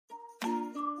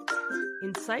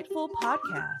Insightful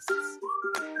podcasts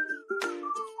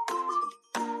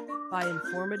by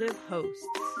informative hosts.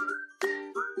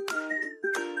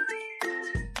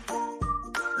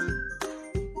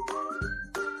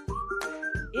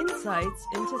 Insights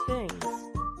into Things,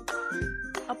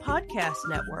 a podcast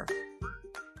network.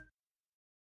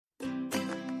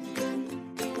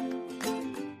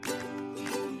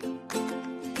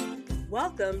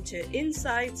 Welcome to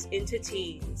Insights into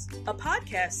Teens, a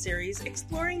podcast series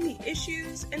exploring the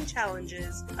issues and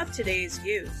challenges of today's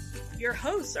youth. Your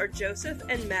hosts are Joseph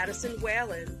and Madison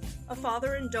Whalen, a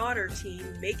father and daughter team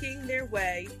making their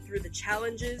way through the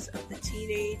challenges of the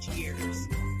teenage years.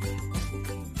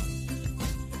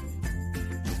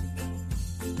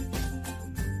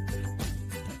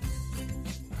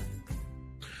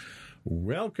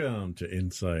 Welcome to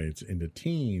Insights into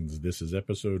Teens. This is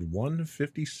episode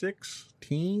 156,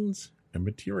 Teens and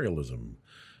Materialism.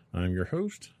 I'm your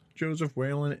host, Joseph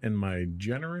Whalen, and my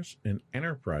generous and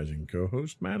enterprising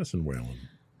co-host, Madison Whalen.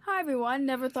 Hi, everyone.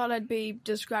 Never thought I'd be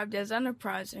described as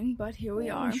enterprising, but here we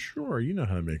are. Sure. You know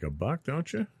how to make a buck,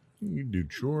 don't you? You do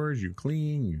chores, you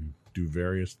clean, you do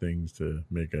various things to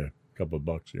make a couple of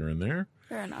bucks here and there.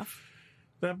 Fair enough.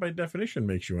 That, by definition,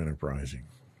 makes you enterprising.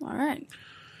 All right.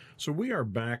 So we are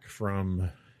back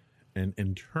from an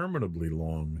interminably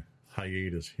long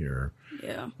hiatus here.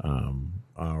 Yeah.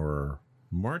 Our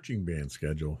marching band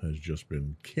schedule has just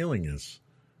been killing us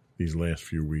these last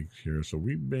few weeks here. So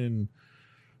we've been,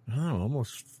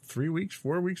 almost 4 weeks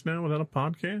now without a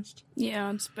podcast.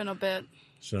 Yeah, it's been a bit.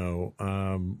 So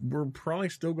we're probably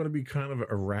still going to be kind of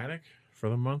erratic for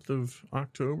the month of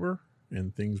October,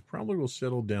 and things probably will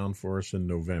settle down for us in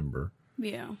November.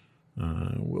 Yeah.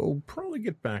 We'll probably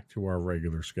get back to our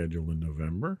regular schedule in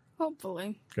November.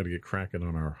 Hopefully. Got to get cracking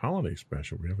on our holiday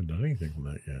special. We haven't done anything on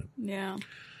that yet. Yeah.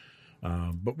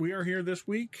 But we are here this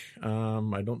week.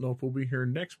 I don't know if we'll be here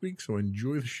next week, so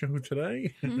enjoy the show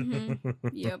today. Mm-hmm.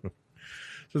 Yep.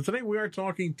 So today we are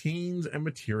talking teens and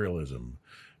materialism.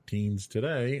 Teens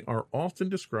today are often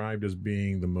described as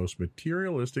being the most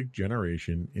materialistic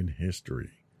generation in history.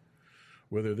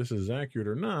 Whether this is accurate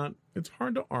or not, it's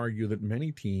hard to argue that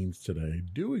many teens today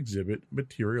do exhibit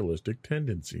materialistic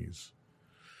tendencies.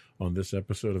 On this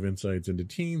episode of Insights into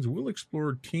Teens, we'll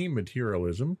explore teen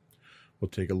materialism. We'll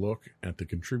take a look at the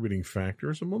contributing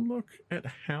factors, and we'll look at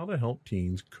how to help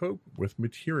teens cope with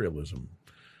materialism.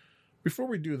 Before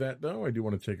we do that, though, I do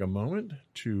want to take a moment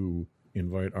to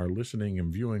invite our listening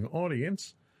and viewing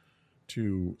audience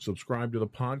to subscribe to the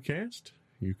podcast.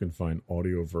 You can find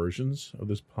audio versions of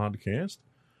this podcast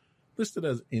listed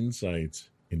as Insights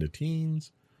into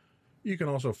Teens. You can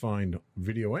also find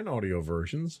video and audio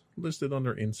versions listed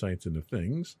under Insights into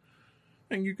Things.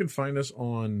 And you can find us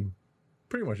on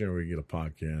pretty much anywhere you get a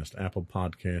podcast: Apple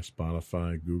Podcasts,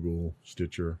 Spotify, Google,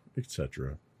 Stitcher,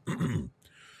 etc.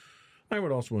 I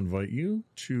would also invite you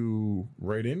to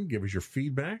write in, give us your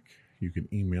feedback. You can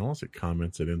email us at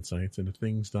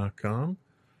comments@insightsintothings.com.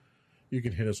 You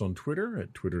can hit us on Twitter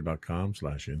at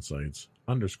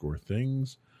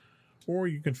twitter.com/insights_things, or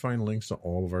you can find links to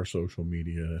all of our social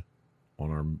media on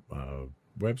our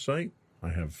website.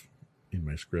 I have in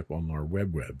my script on our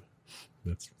web.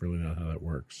 That's really not how that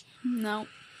works. No.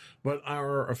 But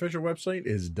our official website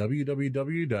is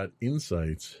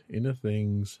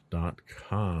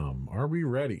www.insightsintothings.com. Are we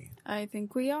ready? I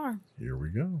think we are. Here we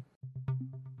go.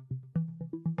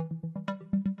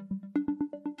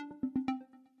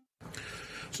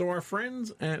 So our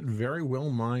friends at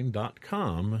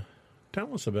verywellmind.com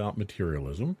tell us about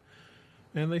materialism,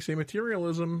 and they say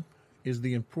materialism is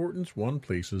the importance one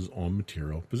places on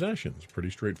material possessions. Pretty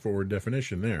straightforward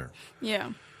definition there.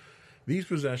 Yeah. These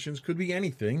possessions could be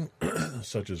anything,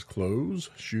 such as clothes,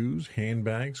 shoes,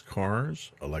 handbags,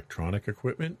 cars, electronic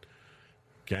equipment,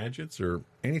 gadgets, or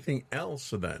anything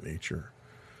else of that nature.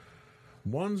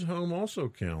 One's home also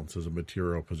counts as a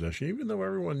material possession, even though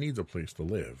everyone needs a place to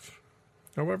live.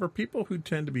 However, people who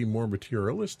tend to be more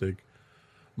materialistic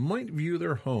might view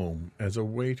their home as a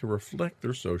way to reflect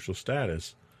their social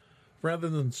status rather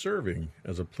than serving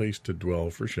as a place to dwell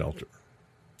for shelter.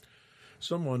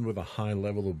 Someone with a high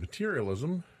level of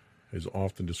materialism is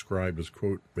often described as,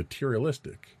 quote,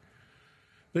 materialistic.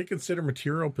 They consider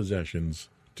material possessions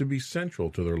to be central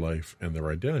to their life and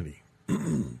their identity.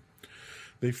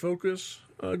 They focus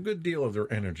a good deal of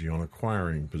their energy on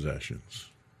acquiring possessions.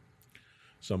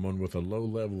 Someone with a low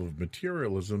level of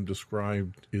materialism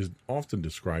is often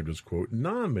described as, quote,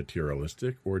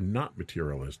 non-materialistic or not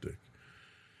materialistic.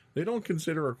 They don't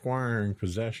consider acquiring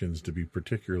possessions to be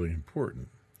particularly important,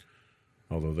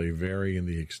 although they vary in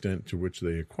the extent to which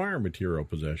they acquire material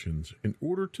possessions in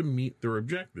order to meet their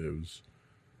objectives.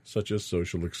 such as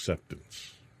social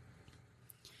acceptance.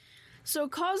 So,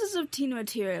 causes of teen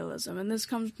materialism, and this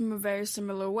comes from a very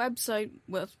similar website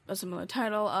with a similar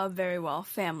title of Very Well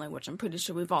Family, which I'm pretty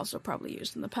sure we've also probably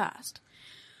used in the past.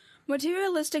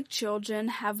 Materialistic children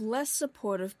have less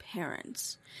supportive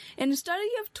parents. In a study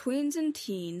of tweens and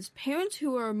teens, parents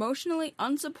who were emotionally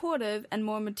unsupportive and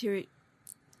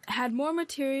had more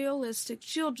materialistic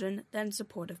children than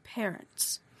supportive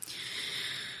parents.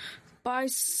 By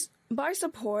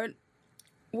support,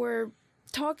 we're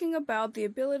talking about the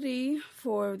ability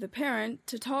for the parent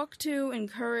to talk to,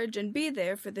 encourage, and be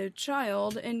there for their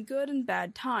child in good and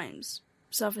bad times.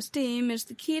 Self-esteem is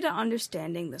the key to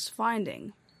understanding this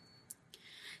finding.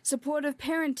 Supportive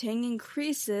parenting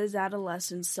increases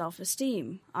adolescent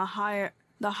self-esteem. The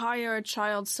higher a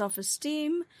child's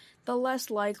self-esteem, the less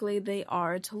likely they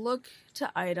are to look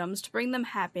to items to bring them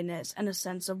happiness and a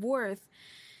sense of worth.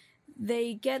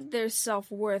 They get their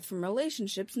self-worth from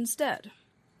relationships instead.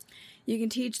 You can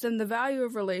teach them the value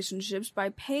of relationships by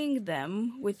paying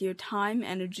them with your time,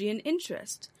 energy, and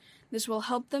interest. This will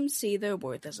help them see their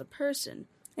worth as a person.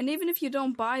 And even if you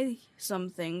don't buy some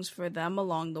things for them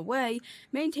along the way,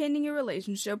 maintaining a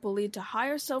relationship will lead to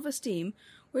higher self-esteem,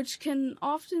 which can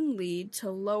often lead to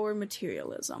lower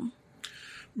materialism.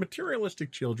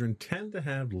 Materialistic children tend to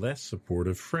have less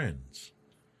supportive friends.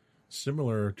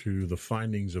 Similar to the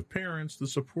findings of parents, the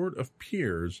support of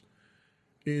peers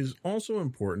is also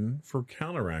important for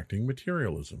counteracting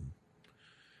materialism.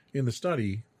 In the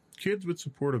study, kids with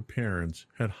supportive parents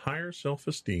had higher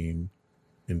self-esteem,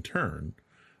 in turn,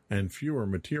 and fewer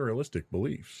materialistic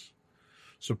beliefs.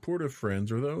 Supportive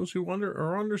friends are those who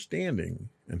are understanding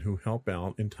and who help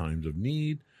out in times of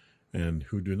need and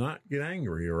who do not get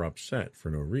angry or upset for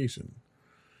no reason.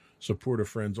 Supportive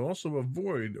friends also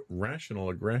avoid relational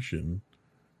aggression.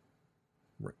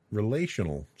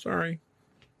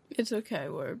 It's okay.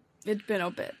 It's been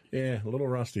a bit. Yeah, a little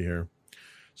rusty here.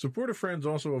 Supportive friends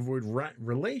also avoid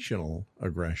relational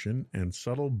aggression and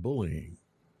subtle bullying.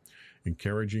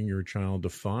 Encouraging your child to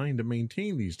find and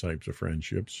maintain these types of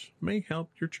friendships may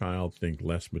help your child think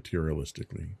less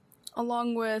materialistically.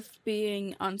 Along with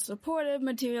being unsupportive,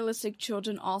 materialistic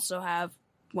children also have,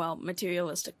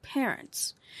 materialistic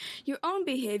parents. Your own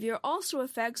behavior also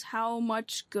affects how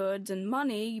much goods and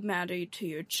money matter to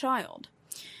your child.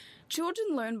 Children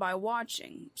learn by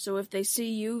watching, so if they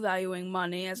see you valuing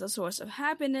money as a source of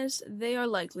happiness, they are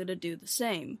likely to do the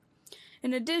same.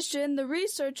 In addition, the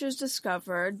researchers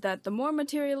discovered that the more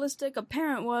materialistic a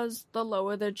parent was, the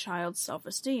lower their child's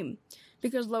self-esteem.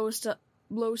 Because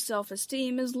low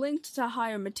self-esteem is linked to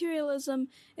higher materialism,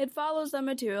 it follows that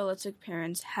materialistic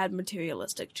parents had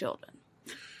materialistic children.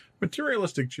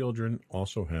 Materialistic children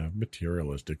also have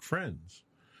materialistic friends.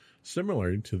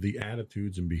 Similar to the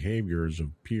attitudes and behaviors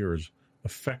of peers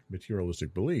affect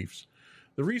materialistic beliefs,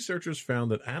 the researchers found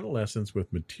that adolescents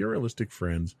with materialistic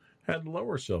friends had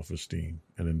lower self-esteem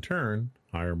and, in turn,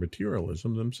 higher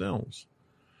materialism themselves.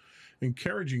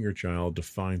 Encouraging your child to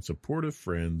find supportive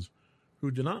friends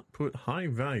who do not put high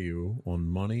value on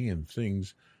money and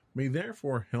things may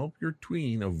therefore help your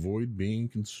tween avoid being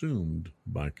consumed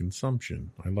by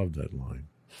consumption. I love that line.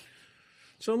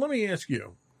 So let me ask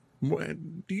you,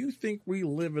 do you think we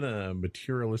live in a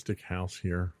materialistic house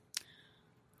here?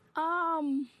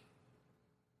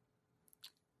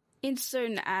 In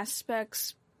certain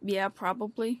aspects, yeah,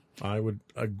 probably. I would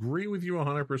agree with you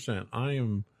 100%. I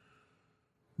am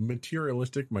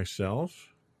materialistic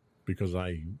myself because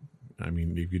I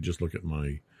mean, if you just look at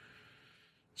my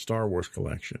Star Wars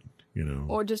collection,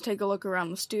 Or just take a look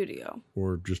around the studio.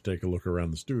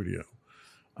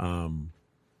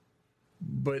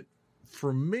 But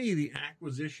for me, the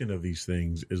acquisition of these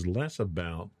things is less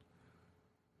about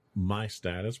my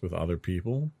status with other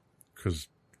people, because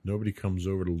nobody comes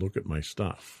over to look at my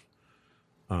stuff,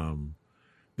 than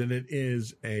it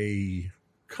is a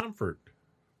comfort.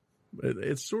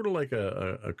 It's sort of like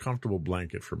a comfortable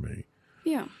blanket for me.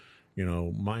 Yeah.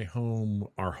 My home,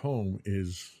 our home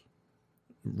is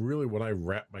really what I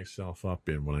wrap myself up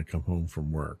in when I come home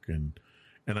from work. And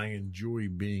I enjoy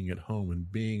being at home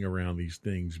and being around these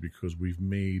things because we've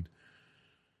made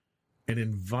an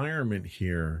environment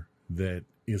here that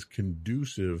is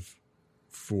conducive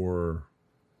for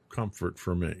comfort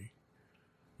for me.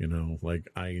 Like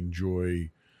I enjoy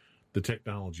the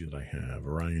technology that I have,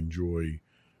 or I enjoy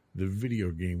the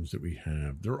video games that we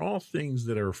have. They're all things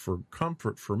that are for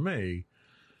comfort for me.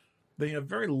 They have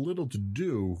very little to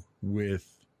do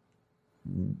with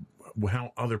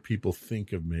how other people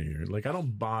think of me. Like I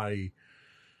don't buy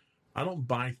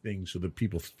things so that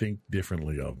people think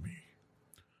differently of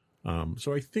me.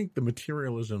 So I think the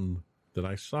materialism that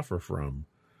I suffer from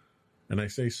And I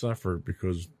say suffer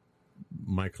because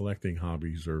my collecting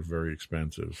hobbies are very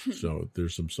expensive. So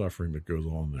there's some suffering that goes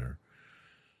on there.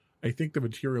 I think the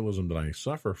materialism that I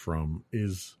suffer from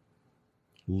is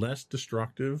less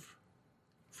destructive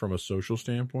from a social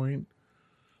standpoint.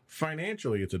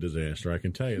 Financially, it's a disaster. I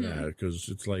can tell you that, because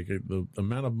it's like the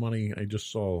amount of money I just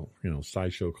saw,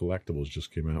 Sideshow Collectibles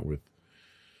just came out with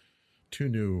 2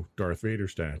 new Darth Vader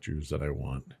statues that I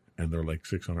want, and they're like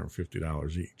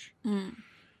 $650 each.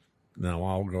 Now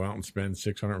I'll go out and spend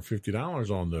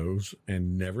 $650 on those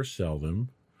and never sell them.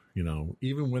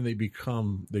 Even when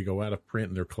they go out of print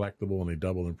and they're collectible and they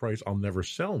double in price, I'll never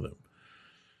sell them.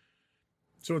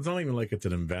 So it's not even like it's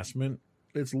an investment.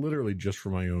 It's literally just for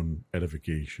my own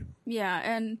edification. Yeah,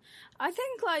 and I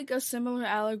think like a similar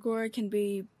allegory can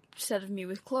be said of me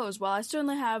with clothes. While I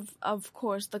certainly have, of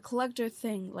course, the collector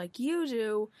thing like you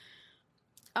do,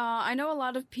 I know a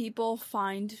lot of people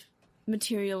find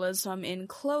materialism in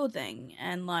clothing,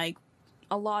 and like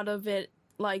a lot of it,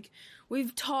 like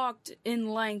we've talked in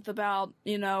length about,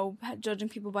 judging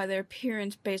people by their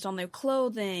appearance based on their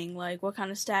clothing, like what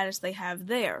kind of status they have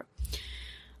there.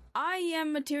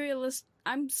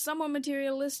 I'm somewhat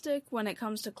materialistic when it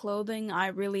comes to clothing. I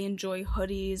really enjoy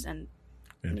hoodies and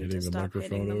hitting the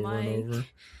microphone over and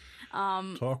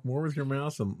over. Talk more with your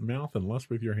mouth and less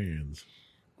with your hands.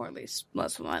 Or at least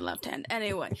less with my left hand.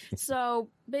 Anyway, so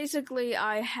basically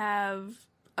I have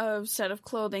a set of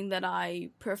clothing that I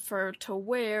prefer to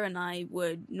wear and I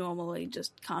would normally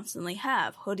just constantly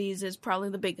have. Hoodies is probably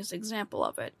the biggest example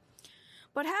of it.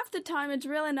 But half the time, it's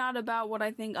really not about what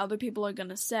I think other people are going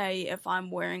to say if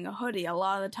I'm wearing a hoodie. A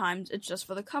lot of the times, it's just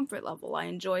for the comfort level. I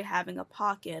enjoy having a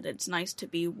pocket. It's nice to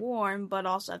be warm, but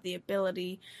also have the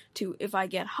ability to, if I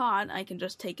get hot, I can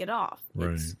just take it off.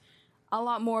 Right. It's a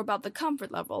lot more about the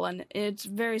comfort level, and it's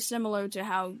very similar to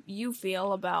how you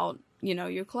feel about,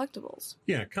 your collectibles.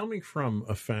 Yeah, coming from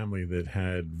a family that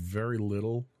had very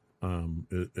little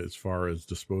as far as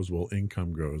disposable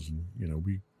income goes, and,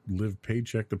 we lived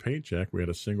paycheck to paycheck. We had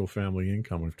a single family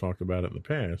income. We've talked about it in the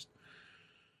past.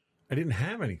 I didn't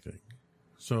have anything.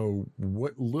 So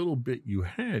what little bit you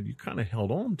had, you kind of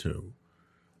held on to.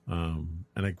 And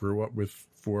I grew up with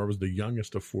I was the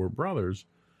youngest of 4 brothers.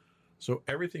 So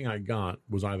everything I got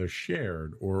was either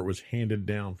shared or it was handed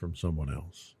down from someone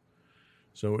else.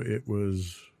 So it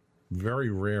was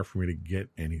very rare for me to get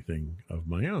anything of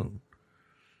my own.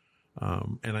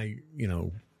 And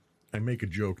I make a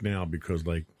joke now because,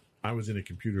 like, I was into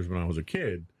computers when I was a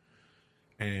kid,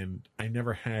 and I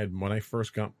never had, when I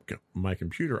first got my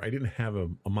computer, I didn't have a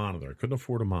monitor. I couldn't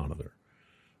afford a monitor.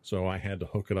 So I had to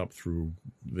hook it up through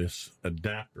this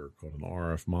adapter called an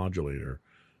RF modulator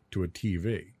to a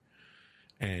TV.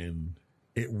 And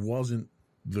it wasn't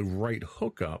the right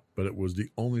hookup, but it was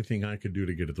the only thing I could do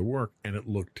to get it to work, and it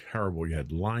looked terrible. You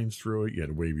had lines through it. You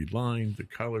had wavy lines. The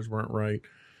colors weren't right.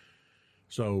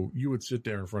 So you would sit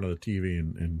there in front of the TV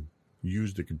and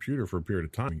use the computer for a period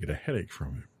of time and get a headache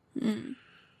from it.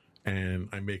 And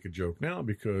I make a joke now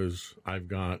because I've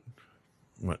got,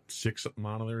 6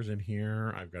 monitors in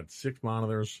here. I've got 6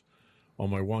 monitors on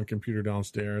my one computer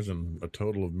downstairs and a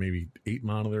total of maybe 8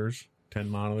 monitors, 10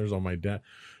 monitors on my desk.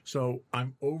 So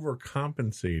I'm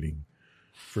overcompensating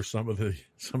for some of the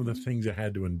things I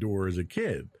had to endure as a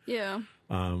kid. Yeah.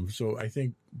 So I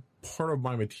think part of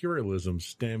my materialism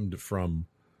stemmed from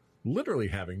literally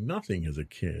having nothing as a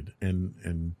kid.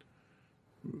 And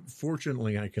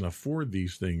fortunately, I can afford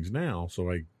these things now,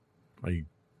 so I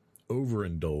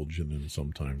overindulge in them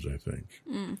sometimes, I think.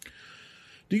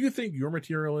 Do you think you're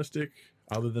materialistic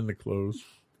other than the clothes?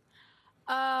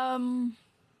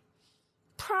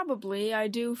 Probably. I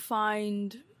do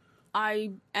find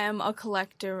I am a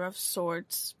collector of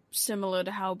sorts, similar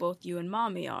to how both you and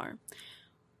Mommy are.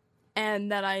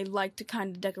 And that I like to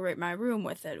kind of decorate my room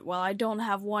with it. While I don't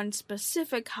have one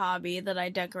specific hobby that I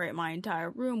decorate my entire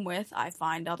room with, I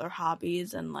find other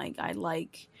hobbies, and I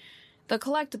like the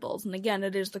collectibles. And again,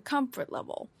 it is the comfort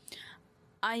level.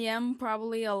 I am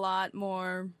probably a lot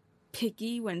more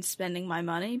picky when spending my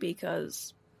money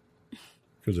because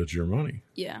it's your money.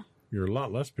 Yeah. You're a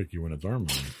lot less picky when it's our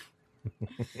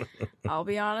money. I'll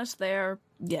be honest there.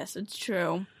 Yes, it's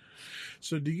true.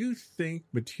 So do you think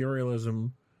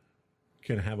materialism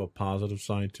can have a positive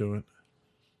side to it?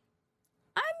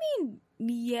 I mean,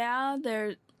 yeah,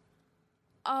 there's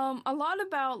a lot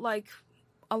about,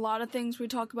 a lot of things we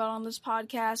talk about on this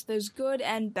podcast. There's good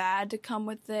and bad to come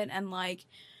with it, and,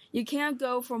 you can't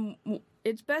go from...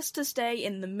 It's best to stay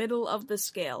in the middle of the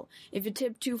scale. If you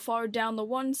tip too far down the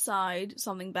one side,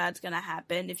 something bad's gonna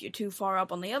happen. If you're too far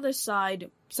up on the other side,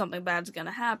 something bad's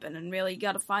gonna happen. And really, you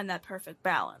gotta find that perfect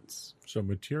balance. So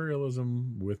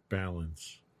materialism with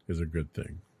balance is a good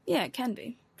thing. Yeah, it can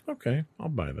be. Okay, I'll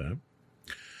buy that.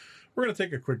 We're going to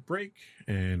take a quick break,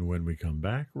 and when we come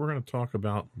back, we're going to talk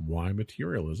about why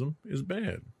materialism is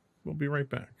bad. We'll be right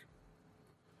back.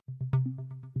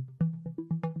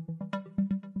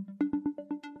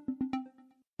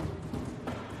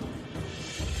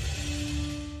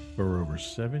 For over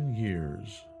 7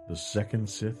 years, the Second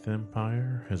Sith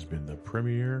Empire has been the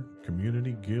premier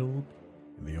community guild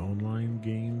in the online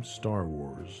game Star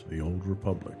Wars: The Old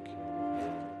Republic.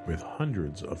 With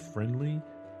hundreds of friendly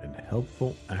and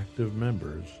helpful active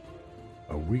members,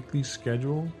 a weekly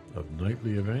schedule of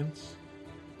nightly events,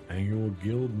 annual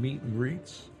guild meet and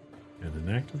greets, and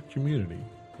an active community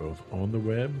both on the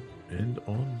web and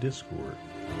on Discord.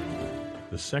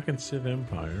 The Second Sith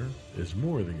Empire is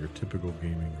more than your typical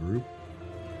gaming group.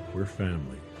 We're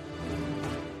family.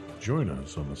 Join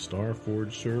us on the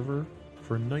Starforge server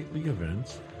for nightly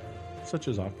events such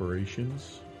as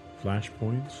operations,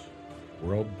 flashpoints,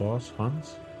 world boss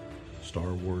hunts,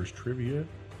 Star Wars trivia,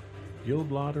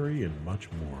 guild lottery, and much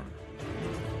more.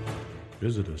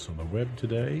 Visit us on the web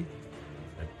today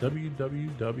at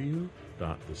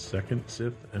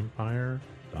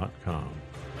www.thesecondsithempire.com.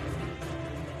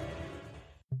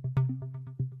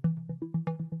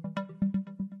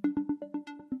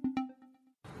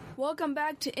 Welcome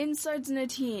back to Insights into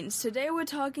Teens. Today we're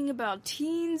talking about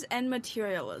teens and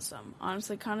materialism.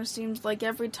 Honestly, kind of seems like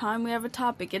every time we have a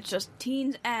topic, it's just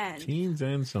teens and. Teens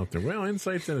and something. Well,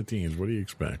 Insights into Teens, what do you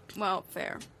expect? Well,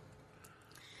 fair.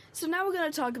 So now we're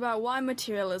going to talk about why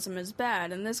materialism is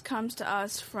bad, and this comes to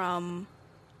us from...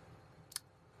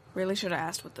 Really should have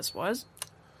asked what this was.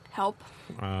 Help.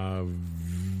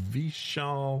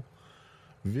 Vishal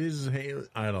Vizhale.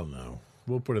 I don't know.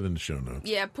 We'll put it in the show notes.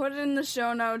 Yeah, put it in the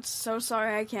show notes. So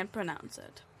sorry I can't pronounce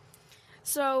it.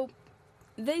 So,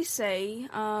 they say,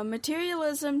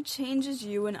 materialism changes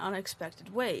you in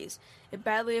unexpected ways. It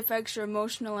badly affects your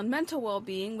emotional and mental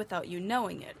well-being without you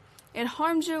knowing it. It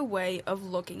harms your way of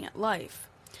looking at life.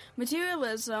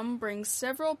 Materialism brings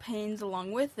several pains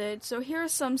along with it, so here are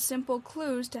some simple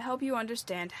clues to help you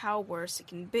understand how worse it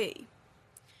can be.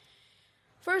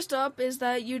 First up is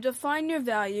that you define your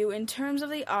value in terms of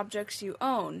the objects you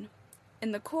own.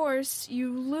 In the course,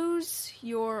 you lose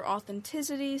your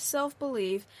authenticity,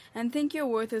 self-belief, and think your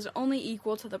worth is only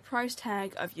equal to the price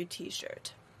tag of your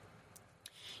t-shirt.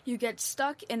 You get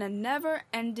stuck in a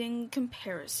never-ending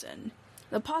comparison.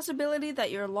 The possibility that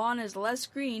your lawn is less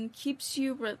green keeps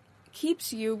you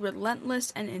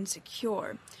relentless and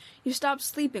insecure. You stop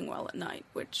sleeping well at night,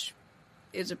 which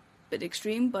is a bit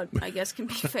extreme, but I guess can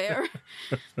be fair.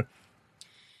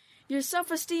 Your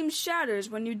self-esteem shatters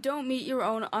when you don't meet your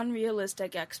own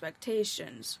unrealistic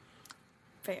expectations.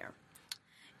 Fair.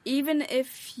 Even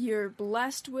if you're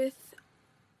blessed with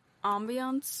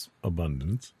abundance.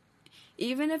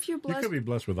 Even if you're blessed... You could be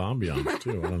blessed with ambiance,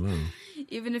 too. I don't know.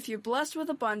 Even if you're blessed with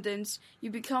abundance, you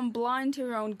become blind to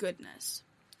your own goodness.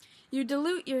 You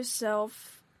dilute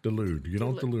yourself... Delude. You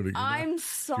don't dilute it. I'm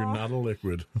sorry. You're not a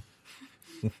liquid.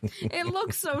 It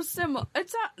looks so similar.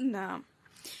 No.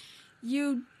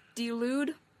 You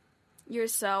delude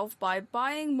yourself by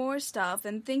buying more stuff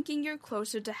and thinking you're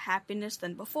closer to happiness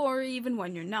than before, even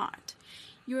when you're not.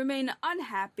 You remain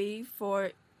unhappy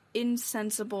for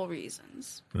insensible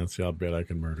reasons. That's how bad I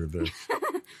can murder this.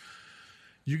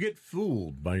 You get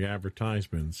fooled by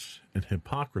advertisements and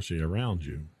hypocrisy around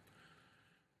you.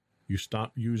 You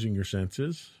stop using your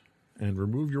senses and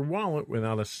remove your wallet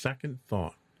without a second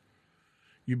thought.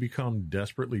 You become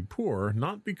desperately poor,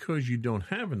 not because you don't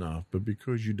have enough, but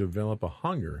because you develop a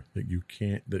hunger that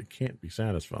can't be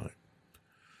satisfied.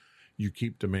 You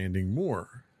keep demanding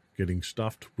more, getting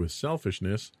stuffed with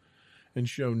selfishness, and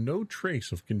show no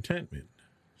trace of contentment,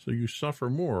 so you suffer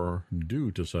more due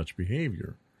to such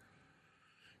behavior.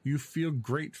 You feel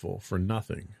grateful for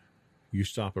nothing. You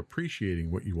stop appreciating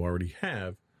what you already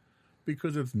have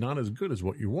because it's not as good as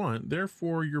what you want,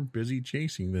 therefore you're busy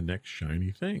chasing the next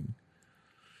shiny thing.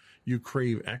 You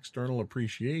crave external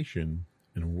appreciation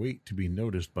and wait to be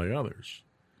noticed by others.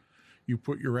 You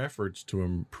put your efforts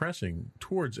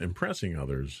towards impressing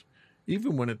others,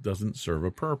 even when it doesn't serve a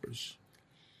purpose.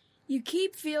 You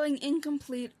keep feeling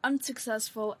incomplete,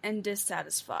 unsuccessful, and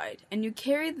dissatisfied, and you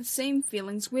carry the same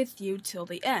feelings with you till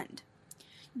the end.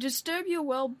 You disturb your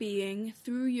well-being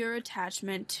through your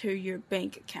attachment to your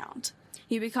bank account.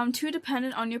 You become too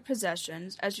dependent on your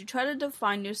possessions as you try to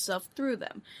define yourself through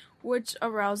them, which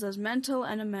arouses mental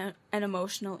and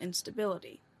emotional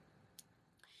instability.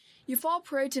 You fall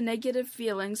prey to negative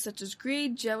feelings such as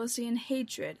greed, jealousy, and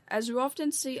hatred, as you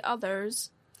often see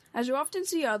others as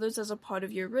a part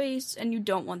of your race and you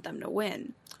don't want them to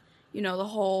win. You know, the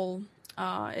whole,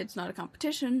 It's not a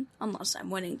competition unless I'm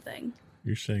winning thing.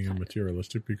 You're saying I'm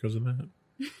materialistic because of that?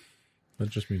 That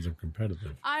just means I'm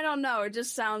competitive. I don't know. It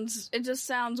just sounds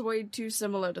way too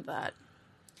similar to that.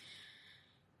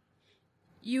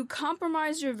 You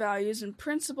compromise your values and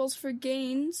principles for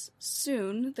gains.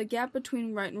 Soon, the gap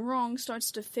between right and wrong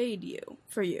starts to fade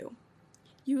for you.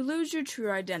 You lose your true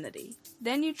identity.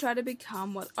 Then you try to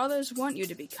become what others want you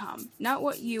to become, not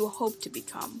what you hope to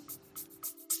become.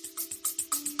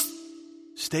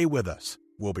 Stay with us.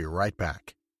 We'll be right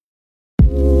back.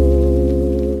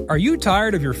 Are you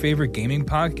tired of your favorite gaming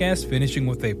podcast finishing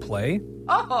with a play?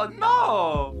 Oh,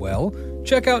 no! Well,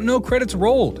 check out No Credits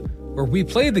Rolled, where we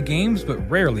play the games but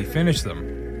rarely finish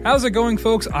them. How's it going,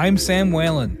 folks? I'm Sam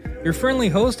Whalen, your friendly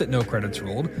host at No Credits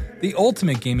Rolled, the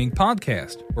ultimate gaming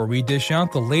podcast, where we dish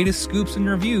out the latest scoops and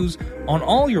reviews on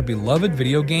all your beloved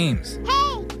video games.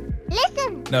 Hey,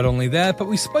 listen! Not only that, but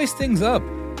we spice things up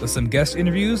with some guest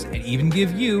interviews and even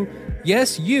give you,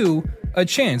 yes, you, a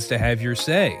chance to have your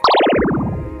say.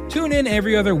 Tune in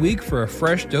every other week for a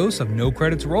fresh dose of No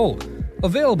Credits Rolled,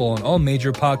 available on all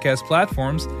major podcast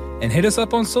platforms, and hit us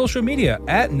up on social media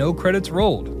at No Credits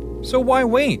Rolled. So why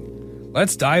wait?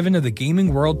 Let's dive into the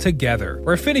gaming world together,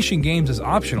 where finishing games is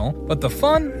optional, but the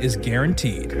fun is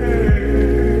guaranteed.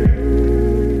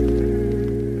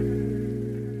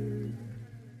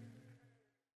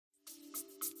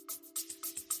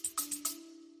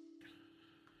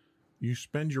 You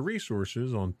spend your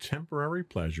resources on temporary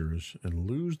pleasures and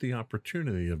lose the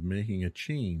opportunity of making a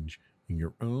change in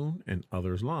your own and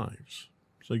others' lives,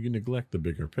 so you neglect the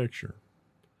bigger picture.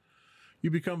 You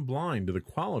become blind to the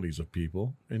qualities of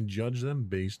people and judge them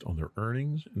based on their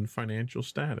earnings and financial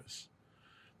status.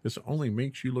 This only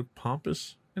makes you look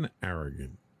pompous and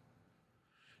arrogant.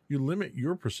 You limit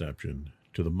your perception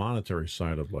to the monetary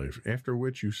side of life, after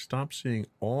which you stop seeing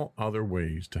all other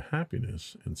ways to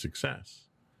happiness and success.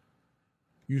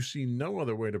 You see no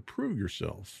other way to prove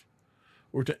yourself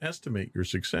or to estimate your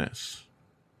success,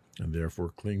 and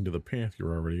therefore cling to the path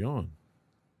you're already on.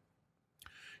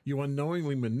 You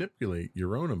unknowingly manipulate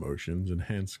your own emotions and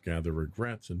hence gather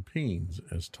regrets and pains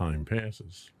as time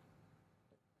passes.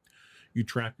 You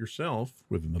trap yourself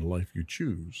within the life you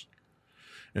choose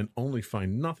and only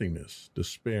find nothingness,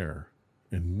 despair,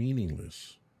 and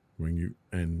meaninglessness when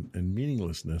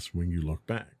you look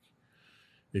back.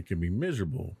 It can be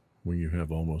miserable when you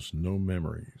have almost no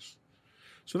memories.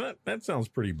 So that sounds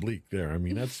pretty bleak there. I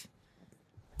mean, that's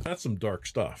some dark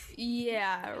stuff.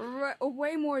 Yeah,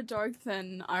 way more dark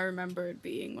than I remember it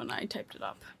being when I typed it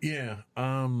up. Yeah.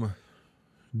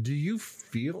 Do you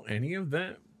feel any of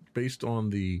that based on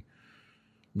the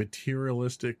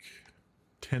materialistic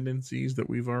tendencies that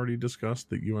we've already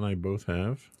discussed that you and I both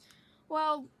have?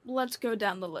 Well, let's go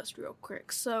down the list real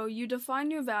quick. So you define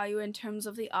your value in terms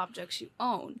of the objects you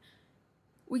own.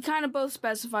 We kind of both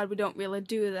specified we don't really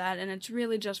do that, and it's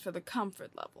really just for the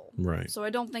comfort level. Right. So I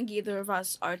don't think either of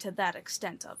us are to that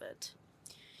extent of it.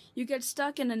 You get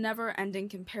stuck in a never-ending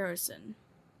comparison.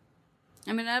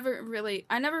 I mean, I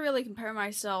never really compare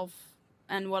myself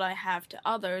and what I have to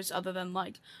others, other than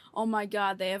like, oh my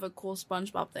god, they have a cool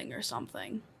SpongeBob thing or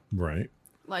something. Right.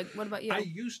 Like, what about you? I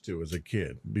used to as a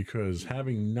kid, because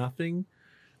having nothing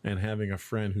and having a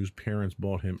friend whose parents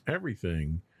bought him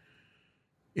everything,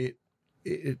 it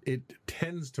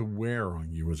tends to wear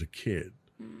on you as a kid.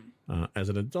 As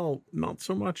an adult, not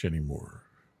so much anymore.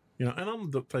 You know, and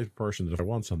I'm the type of person that if I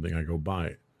want something, I go buy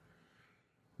it.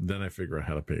 Then I figure out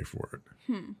how to pay for it.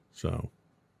 So,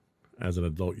 as an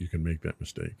adult, you can make that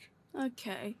mistake.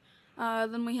 Okay.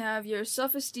 Then we have your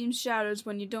self-esteem shatters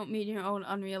when you don't meet your own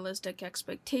unrealistic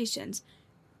expectations.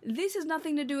 This has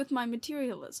nothing to do with my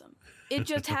materialism. It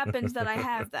just happens that I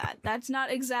have that. That's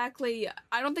not exactly...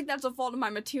 I don't think that's a fault of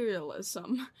my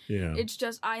materialism. Yeah. It's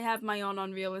just I have my own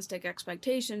unrealistic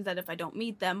expectations that if I don't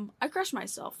meet them, I crush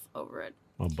myself over it.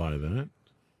 I'll buy that.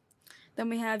 Then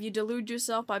we have you delude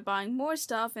yourself by buying more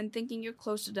stuff and thinking you're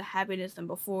closer to happiness than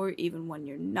before, even when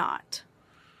you're not.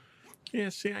 Yeah,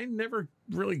 see, I never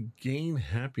really gain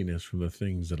happiness from the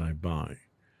things that I buy.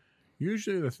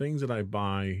 Usually the things that I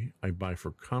buy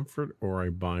for comfort or I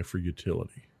buy for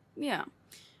utility. Yeah.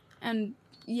 And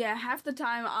yeah, half the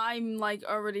time I'm like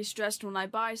already stressed when I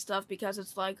buy stuff because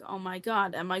it's like, oh my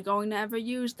god, am I going to ever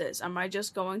use this? Am I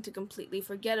just going to completely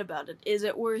forget about it? Is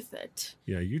it worth it?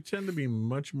 Yeah, you tend to be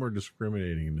much more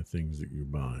discriminating in the things that you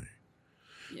buy.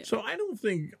 Yeah. So I don't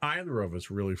think either of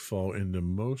us really fall into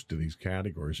most of these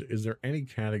categories. Is there any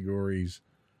categories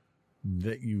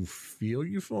that you feel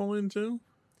you fall into?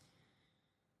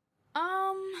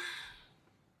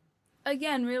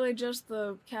 Again, really just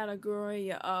the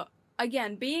category,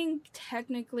 again, being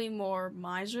technically more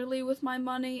miserly with my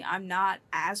money, I'm not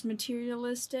as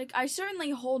materialistic. I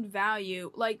certainly hold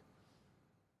value. Like,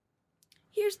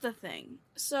 here's the thing.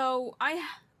 So, I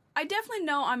definitely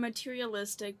know I'm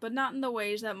materialistic, but not in the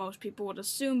ways that most people would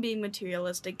assume being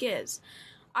materialistic is.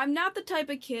 I'm not the type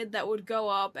of kid that would go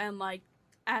up and, like,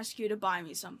 ask you to buy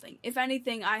me something. If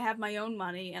anything, I have my own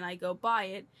money and I go buy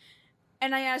it,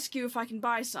 and I ask you if I can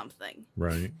buy something.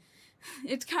 Right.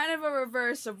 It's kind of a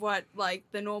reverse of what, like,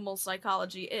 the normal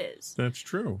psychology is. That's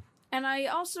true. And I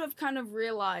also have kind of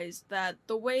realized that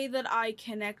the way that I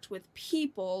connect with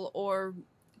people or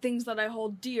things that I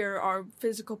hold dear are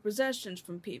physical possessions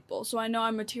from people. So I know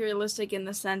I'm materialistic in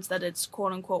the sense that it's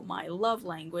quote-unquote my love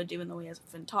language, even though we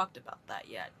haven't talked about that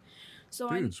yet. So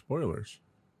Dude, spoilers.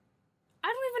 I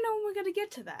don't even know when we're going to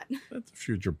get to that. That's a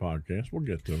future podcast. We'll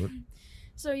get to it.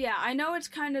 So yeah, I know it's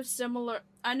kind of similar.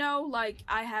 I know, like,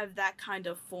 I have that kind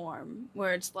of form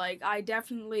where it's like I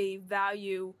definitely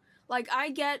value, like,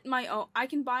 I get my own, I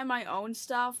can buy my own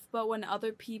stuff, but when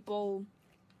other people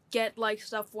get, like,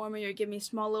 stuff for me or give me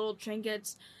small little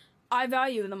trinkets, I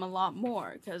value them a lot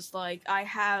more, because, like, I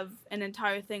have an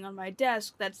entire thing on my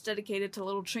desk that's dedicated to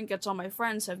little trinkets all my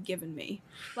friends have given me.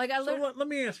 Like, let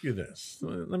me ask you this.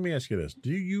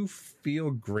 Do you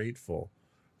feel grateful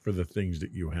for the things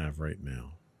that you have right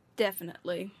now?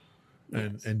 Definitely.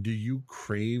 Yes. And do you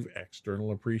crave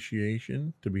external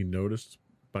appreciation to be noticed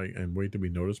by and wait to be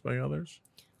noticed by others?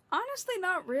 Honestly,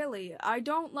 not really. I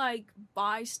don't, like,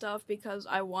 buy stuff because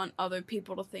I want other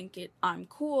people to think I'm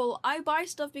cool. I buy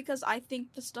stuff because I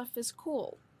think the stuff is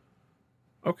cool.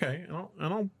 Okay,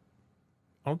 and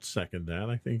I'll second that.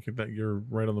 I think that you're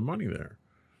right on the money there.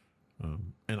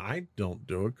 And I don't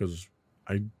do it because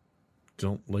I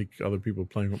don't like other people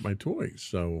playing with my toys.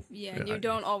 So yeah, and you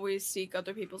don't always seek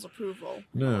other people's approval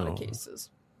in no. a lot of cases.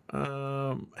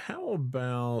 How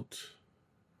about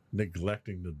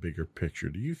neglecting the bigger picture?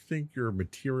 Do you think your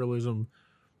materialism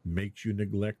makes you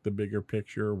neglect the bigger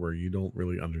picture, where you don't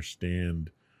really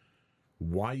understand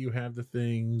why you have the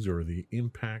things or the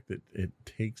impact that it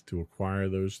takes to acquire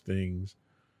those things?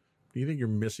 Do you think you're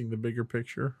missing the bigger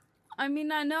picture? I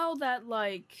mean, I know that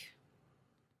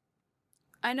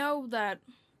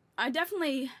I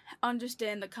definitely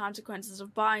understand the consequences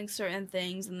of buying certain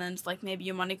things, and then it's like maybe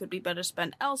your money could be better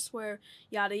spent elsewhere,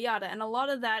 yada yada. And a lot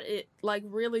of that, it, like,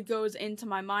 really goes into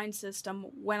my mind system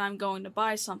when I'm going to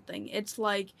buy something. It's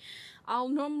like, I'll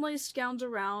normally scound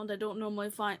around. I don't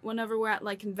normally find, whenever we're at,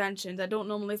 like, conventions, I don't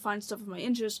normally find stuff of my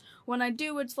interest. When I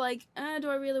do, it's like, do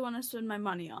I really want to spend my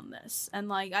money on this? And,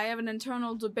 like, I have an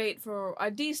internal debate for a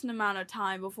decent amount of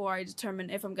time before I determine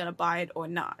if I'm going to buy it or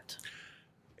not.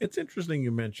 It's interesting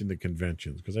you mentioned the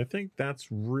conventions, because I think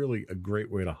that's really a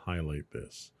great way to highlight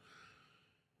this.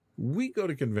 We go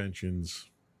to conventions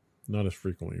not as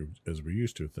frequently as we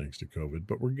used to, thanks to COVID,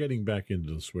 but we're getting back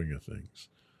into the swing of things.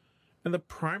 And the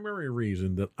primary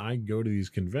reason that I go to these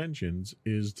conventions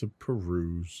is to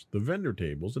peruse the vendor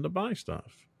tables and to buy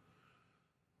stuff.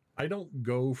 I don't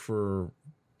go for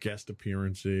guest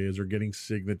appearances or getting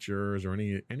signatures or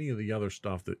any of the other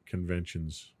stuff that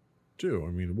conventions do.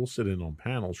 I mean, we'll sit in on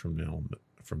panels from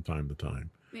time to time.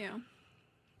 Yeah.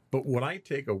 But what I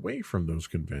take away from those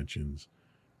conventions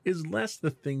is less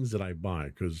the things that I buy,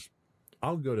 because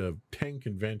I'll go to 10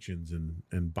 conventions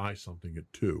and buy something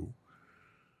at 2.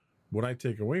 What I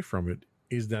take away from it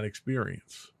is that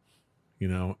experience,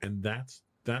 and that's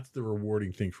the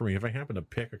rewarding thing for me. If I happen to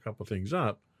pick a couple things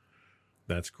up,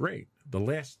 that's great. The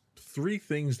last 3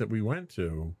 things that we went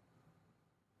to,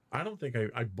 I don't think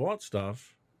I bought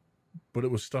stuff, but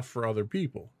it was stuff for other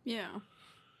people. Yeah.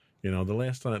 The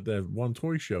last time, that one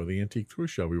toy show, the antique toy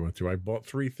show we went to, I bought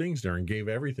 3 things there and gave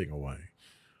everything away.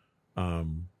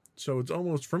 So it's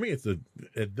almost, for me, it's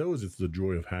the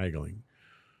joy of haggling.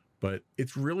 But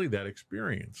it's really that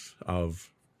experience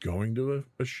of going to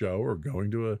a show or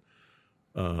going to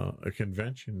a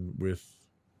convention with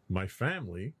my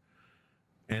family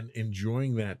and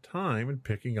enjoying that time and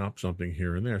picking up something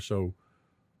here and there. So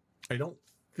I don't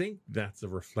think that's a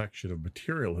reflection of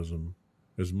materialism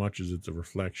as much as it's a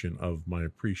reflection of my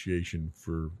appreciation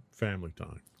for family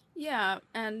time. Yeah,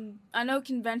 and I know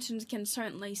conventions can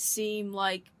certainly seem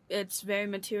like it's very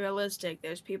materialistic.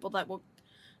 There's people that will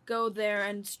go there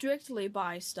and strictly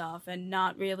buy stuff and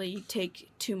not really take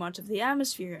too much of the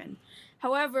atmosphere in.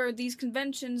 However, these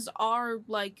conventions are,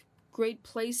 like, great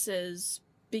places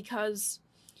because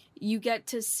you get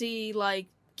to see, like,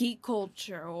 geek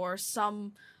culture or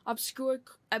some obscure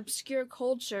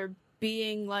culture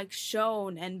being, like,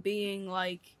 shown and being,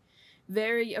 like,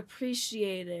 very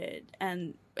appreciated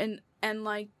and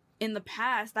like in the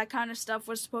past, that kind of stuff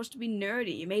was supposed to be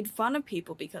nerdy. You made fun of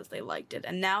people because they liked it.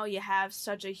 And now you have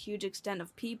such a huge extent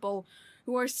of people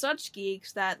who are such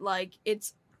geeks that, like,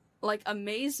 it's, like,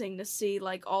 amazing to see,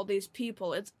 like, all these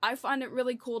people. I find it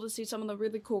really cool to see some of the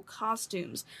really cool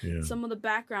costumes, some of the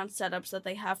background setups that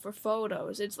they have for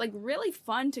photos. It's, like, really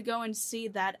fun to go and see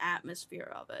that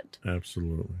atmosphere of it.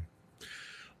 Absolutely.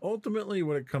 Ultimately,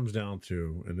 what it comes down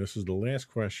to, and this is the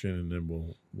last question, and then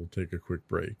we'll take a quick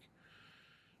break.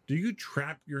 Do you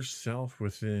trap yourself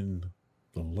within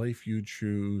the life you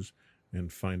choose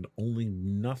and find only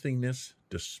nothingness,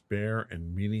 despair,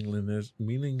 and meaningless?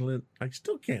 I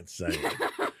still can't say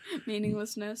it.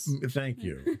 Meaninglessness. Thank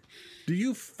you. Do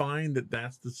you find that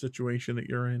that's the situation that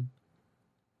you're in?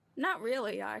 Not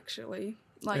really, actually.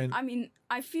 Like, I mean,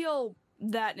 I feel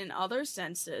that in other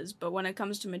senses, but when it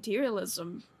comes to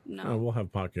materialism, no. Oh, we'll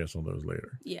have podcasts on those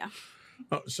later. Yeah.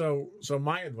 So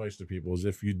my advice to people is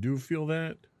if you do feel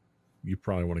that, you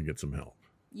probably want to get some help.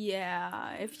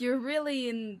 Yeah, if you're really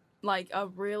in, like, a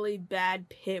really bad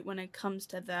pit when it comes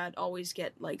to that, always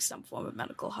get, like, some form of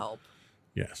medical help.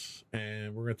 Yes,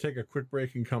 and we're going to take a quick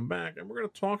break and come back, and we're going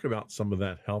to talk about some of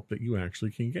that help that you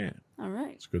actually can get. All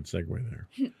right. It's a good segue there.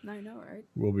 I know, right?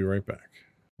 We'll be right back.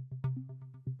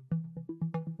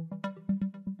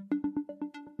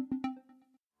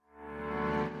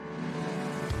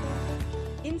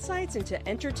 Insights into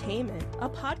Entertainment, a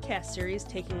podcast series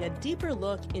taking a deeper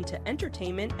look into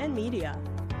entertainment and media.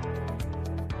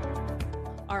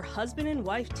 Our husband and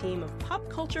wife team of pop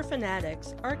culture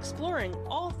fanatics are exploring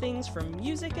all things from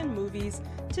music and movies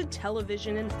to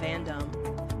television and fandom.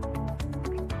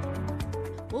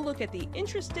 We'll look at the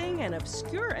interesting and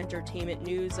obscure entertainment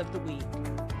news of the week.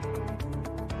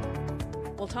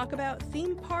 We'll talk about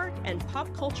theme park and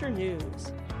pop culture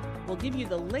news. We'll give you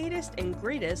the latest and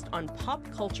greatest on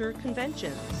pop culture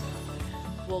conventions.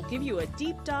 We'll give you a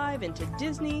deep dive into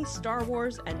Disney, Star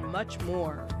Wars, and much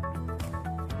more.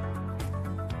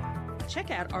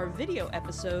 Check out our video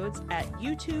episodes at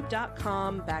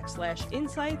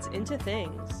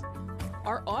youtube.com/insightsintothings.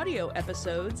 Our audio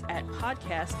episodes at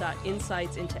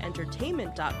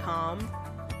podcast.insightsintoentertainment.com,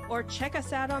 or check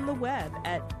us out on the web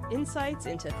at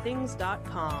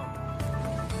insightsintothings.com.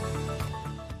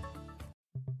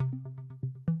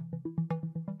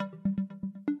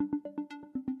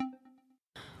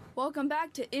 Welcome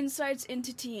back to Insights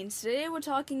into Teens. Today we're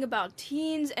talking about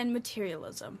teens and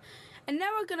materialism. And now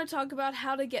we're going to talk about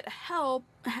how to get help.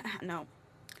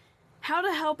 How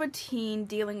to help a teen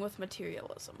dealing with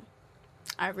materialism.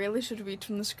 I really should read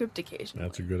from the script occasionally.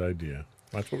 That's a good idea.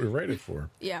 That's what we write it for.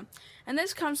 Yeah. And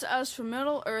this comes to us from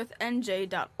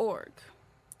MiddleEarthNJ.org.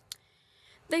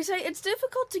 They say it's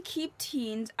difficult to keep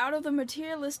teens out of the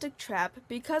materialistic trap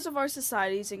because of our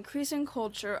society's increasing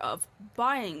culture of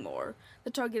buying more,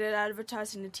 the targeted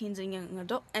advertising to teens and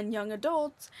young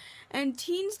adults, and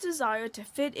teens' desire to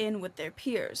fit in with their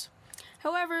peers.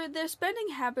 However, their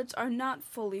spending habits are not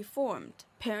fully formed.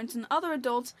 Parents and other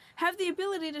adults have the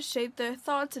ability to shape their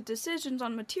thoughts and decisions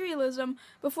on materialism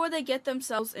before they get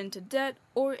themselves into debt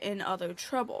or in other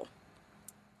trouble.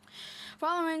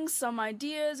 Following some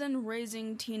ideas in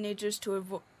raising teenagers to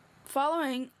avoid...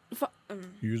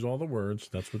 Use all the words.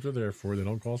 That's what they're there for. They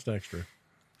don't cost extra.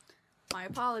 My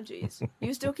apologies.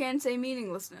 You still can't say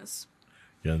meaninglessness.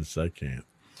 Yes, I can.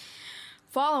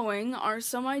 Following are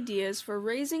some ideas for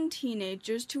raising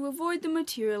teenagers to avoid the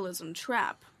materialism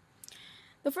trap.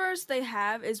 The first they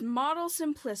have is model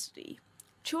simplicity.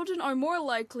 Children are more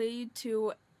likely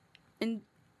to...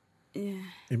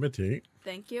 Imitate.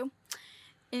 Thank you.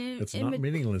 It's not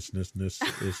meaninglessness.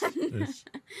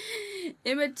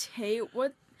 Imitate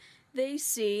what they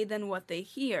see than what they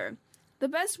hear. The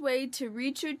best way to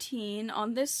reach your teen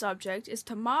on this subject is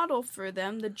to model for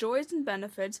them the joys and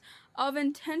benefits of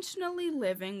intentionally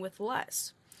living with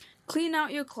less. Clean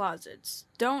out your closets.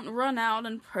 Don't run out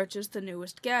and purchase the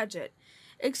newest gadget.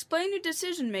 Explain your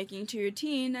decision-making to your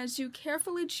teen as you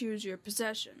carefully choose your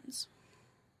possessions.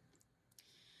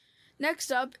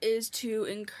 Next up is to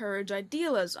encourage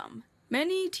idealism.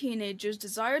 Many teenagers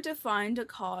desire to find a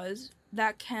cause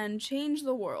that can change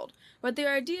the world, but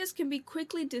their ideas can be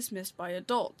quickly dismissed by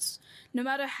adults. No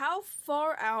matter how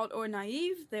far out or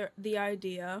naive the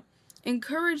idea,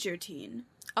 encourage your teen.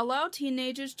 Allow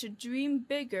teenagers to dream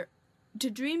bigger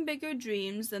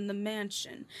dreams than the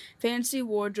mansion, fancy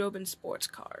wardrobe, and sports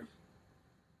car.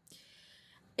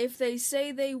 If they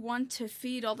say they want to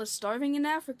feed all the starving in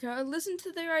Africa, listen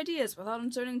to their ideas without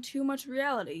inserting too much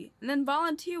reality, and then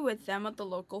volunteer with them at the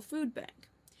local food bank.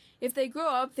 If they grow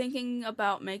up thinking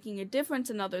about making a difference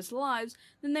in others' lives,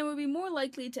 then they will be more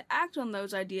likely to act on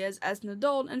those ideas as an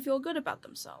adult and feel good about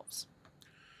themselves.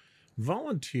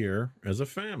 Volunteer as a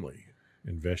family.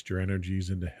 Invest your energies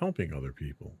into helping other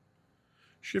people.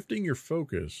 Shifting your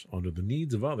focus onto the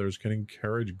needs of others can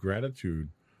encourage gratitude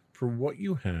for what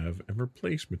you have and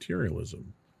replace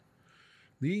materialism.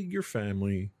 Lead your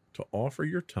family to offer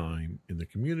your time in the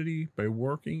community by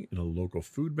working in a local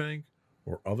food bank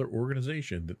or other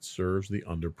organization that serves the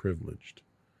underprivileged.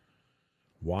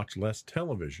 Watch less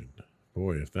television.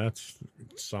 Boy, if that's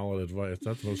solid advice,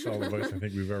 that's the most solid advice I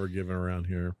think we've ever given around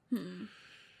here.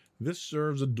 This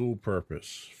serves a dual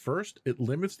purpose. First, it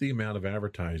limits the amount of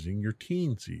advertising your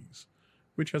teen sees,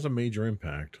 which has a major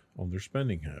impact on their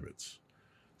spending habits.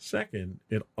 Second,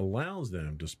 it allows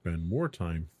them to spend more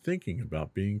time thinking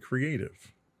about being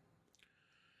creative.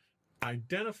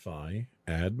 Identify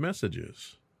ad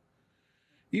messages.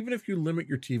 Even if you limit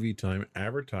your TV time,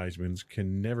 advertisements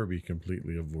can never be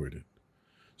completely avoided.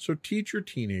 So teach your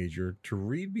teenager to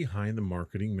read behind the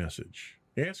marketing message.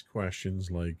 Ask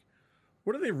questions like,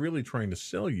 what are they really trying to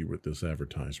sell you with this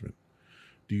advertisement?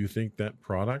 Do you think that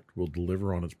product will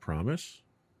deliver on its promise?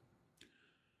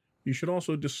 You should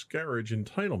also discourage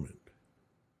entitlement.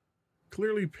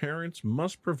 Clearly, parents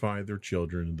must provide their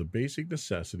children the basic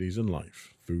necessities in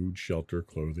life, food, shelter,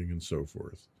 clothing, and so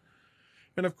forth.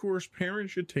 And of course,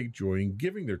 parents should take joy in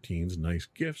giving their teens nice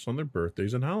gifts on their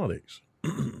birthdays and holidays.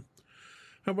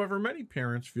 However, many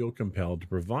parents feel compelled to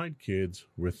provide kids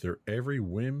with their every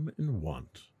whim and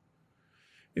want.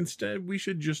 Instead, we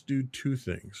should just do two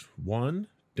things. One,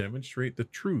 demonstrate the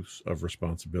truths of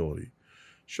responsibility,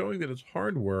 showing that it's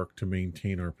hard work to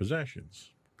maintain our possessions,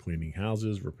 cleaning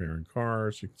houses, repairing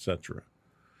cars, etc.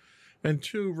 And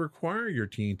two, require your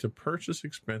teen to purchase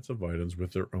expensive items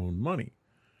with their own money,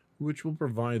 which will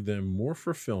provide them more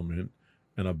fulfillment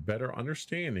and a better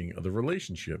understanding of the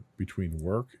relationship between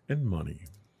work and money.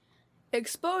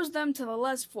 Expose them to the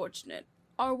less fortunate.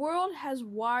 Our world has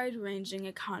wide-ranging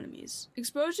economies.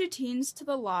 Expose your teens to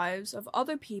the lives of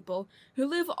other people who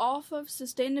live off of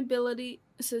Substantially.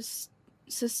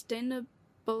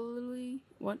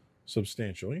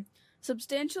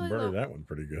 Burned that one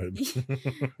pretty good.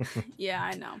 Yeah,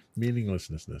 I know.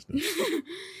 Meaninglessness.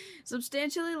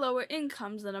 Substantially lower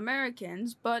incomes than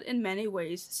Americans, but in many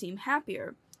ways seem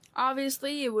happier.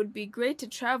 Obviously, it would be great to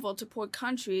travel to poor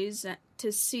countries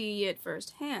to see it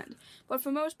firsthand, but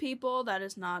for most people, that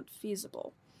is not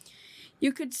feasible.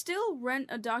 You could still rent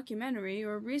a documentary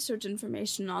or research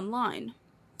information online.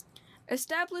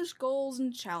 Establish goals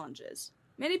and challenges.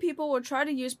 Many people will try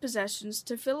to use possessions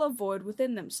to fill a void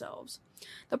within themselves.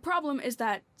 The problem is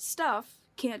that stuff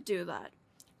can't do that.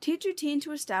 Teach your teen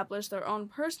to establish their own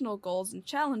personal goals and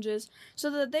challenges so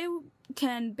that they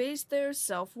can base their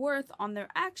self-worth on their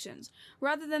actions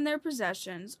rather than their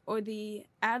possessions or the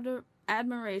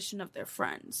admiration of their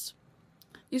friends.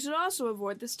 You should also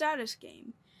avoid the status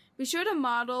game. Be sure to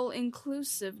model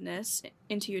inclusiveness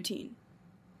into your teen.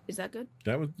 Is that good?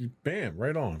 That was, bam,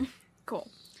 right on. Cool.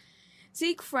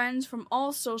 Seek friends from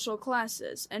all social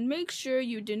classes, and make sure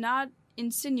you do not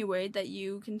insinuate that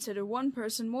you consider one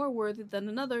person more worthy than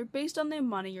another based on their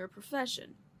money or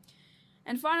profession.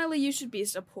 And finally, you should be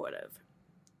supportive.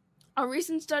 A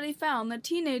recent study found that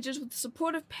teenagers with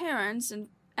supportive parents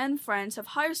and friends have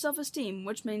higher self-esteem,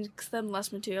 which makes them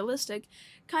less materialistic,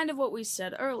 kind of what we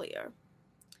said earlier.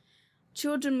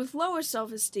 Children with lower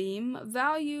self-esteem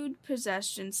valued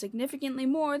possessions significantly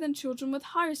more than children with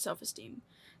higher self-esteem.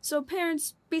 So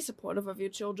parents, be supportive of your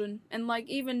children, and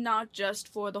even not just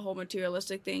for the whole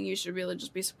materialistic thing, you should really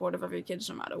just be supportive of your kids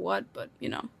no matter what, but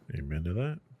Amen to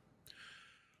that.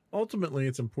 Ultimately,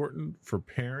 it's important for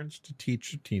parents to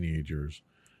teach teenagers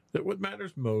that what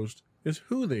matters most is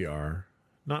who they are,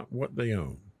 not what they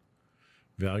own.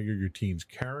 Value your teen's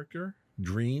character,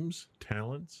 dreams,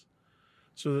 talents,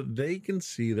 so that they can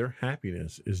see their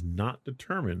happiness is not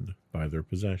determined by their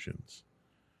possessions.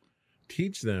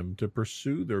 Teach them to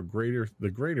pursue the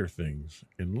greater things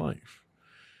in life.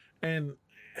 And,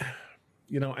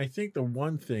 I think the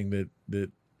one thing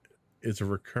that is a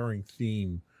recurring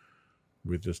theme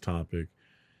with this topic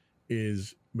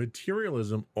is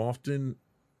materialism often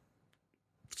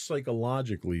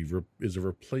psychologically is a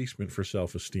replacement for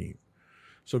self-esteem.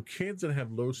 So kids that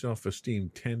have low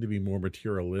self-esteem tend to be more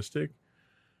materialistic.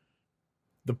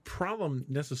 The problem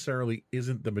necessarily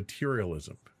isn't the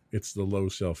materialism. It's the low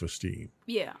self-esteem.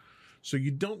 Yeah. So you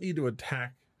don't need to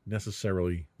attack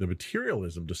necessarily the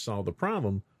materialism to solve the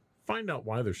problem. Find out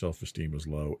why their self-esteem is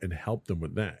low and help them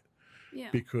with that. Yeah.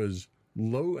 Because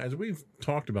low, as we've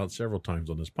talked about several times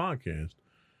on this podcast,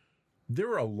 there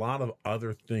are a lot of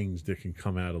other things that can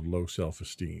come out of low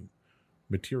self-esteem.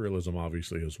 Materialism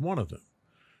obviously is one of them.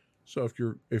 So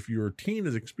if your teen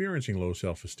is experiencing low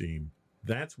self-esteem,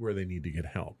 that's where they need to get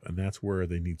help, and that's where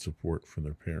they need support from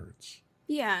their parents.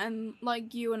 Yeah, and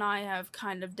like you and I have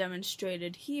kind of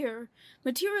demonstrated here,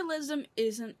 materialism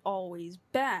isn't always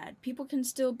bad. People can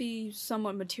still be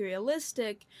somewhat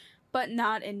materialistic, but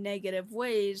not in negative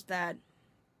ways that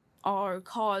are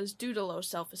caused due to low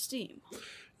self-esteem.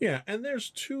 Yeah, and there's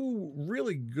two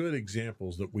really good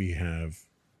examples that we have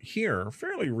here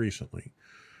fairly recently.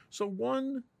 So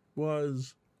one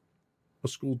was a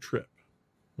school trip.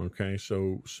 Okay,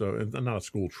 so not a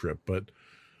school trip, but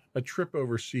a trip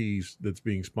overseas that's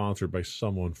being sponsored by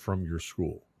someone from your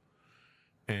school.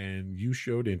 And you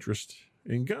showed interest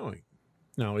in going.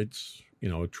 Now, it's,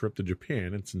 a trip to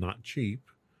Japan. It's not cheap.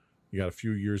 You got a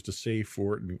few years to save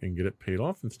for it and get it paid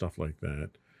off and stuff like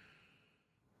that.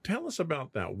 Tell us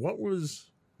about that. What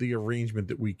was the arrangement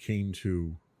that we came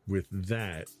to with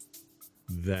that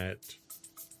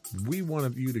we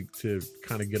wanted you to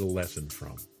kind of get a lesson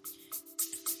from?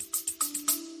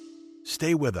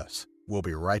 Stay with us. We'll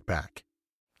be right back.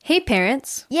 Hey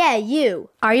parents, Yeah, you.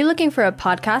 are you looking for a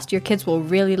podcast your kids will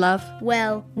really love?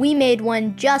 Well, we made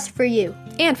one just for you.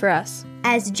 And for us.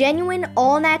 As genuine,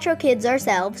 all-natural kids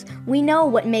ourselves, we know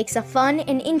what makes a fun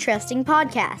and interesting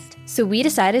podcast. So we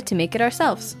decided to make it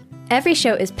ourselves. Every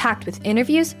show is packed with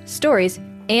interviews, stories,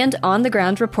 and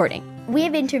on-the-ground reporting. We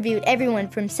have interviewed everyone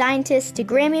from scientists to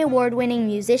Grammy Award-winning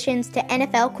musicians to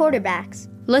NFL quarterbacks.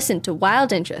 Listen to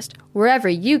Wild Interest wherever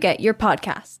you get your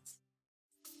podcasts.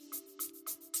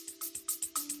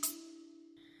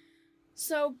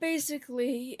 So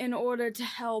basically, in order to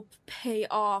help pay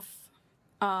off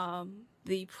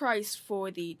the price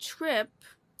for the trip,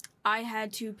 I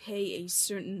had to pay a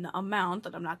certain amount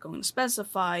that I'm not going to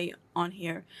specify on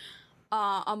here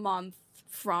a month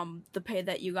from the pay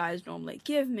that you guys normally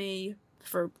give me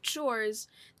for chores.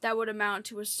 That would amount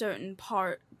to a certain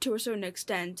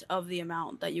extent of the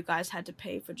amount that you guys had to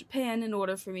pay for Japan in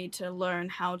order for me to learn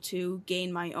how to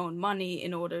gain my own money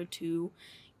in order to,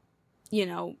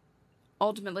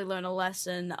 ultimately learn a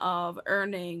lesson of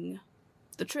earning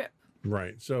the trip.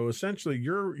 Right. So essentially,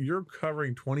 you're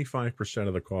covering 25%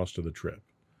 of the cost of the trip,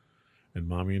 and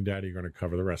mommy and daddy are going to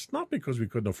cover the rest. Not because we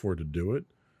couldn't afford to do it,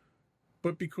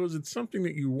 but because it's something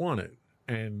that you wanted.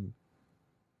 And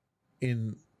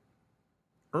in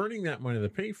earning that money to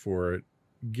pay for it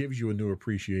gives you a new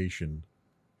appreciation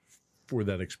for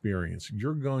that experience.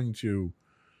 You're going to,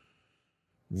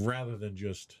 rather than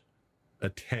just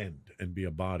attend and be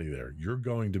a body there, you're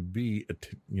going to be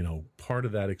part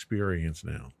of that experience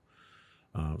now.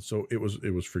 So it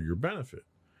was for your benefit.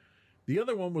 The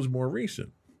other one was more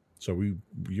recent. So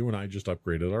you and I just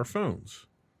upgraded our phones.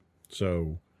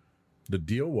 So the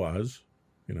deal was,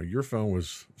 your phone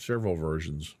was several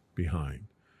versions behind,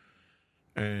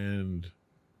 and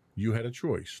you had a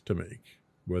choice to make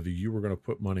whether you were going to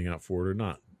put money out for it or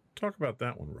not. Talk about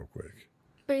that one real quick.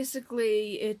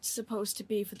 Basically, it's supposed to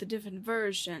be for the different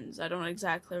versions. I don't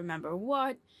exactly remember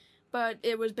what, but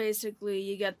it was basically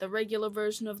you get the regular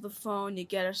version of the phone,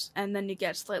 and then you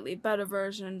get slightly better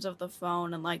versions of the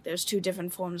phone, and there's two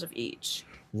different forms of each.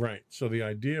 Right. So the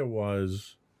idea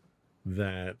was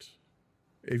that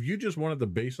if you just wanted the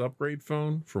base upgrade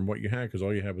phone from what you had, because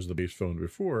all you had was the base phone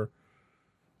before,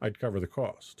 I'd cover the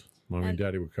cost. Mommy and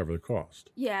daddy would cover the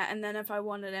cost. Yeah, and then if I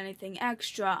wanted anything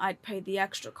extra, I'd pay the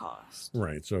extra cost.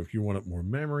 Right. So if you wanted more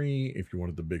memory, if you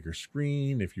wanted the bigger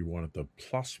screen, if you wanted the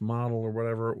plus model or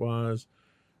whatever it was,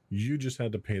 you just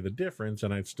had to pay the difference,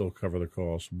 and I'd still cover the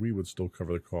cost. We would still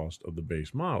cover the cost of the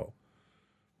base model.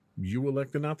 You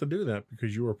elected not to do that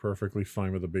because you were perfectly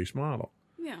fine with the base model.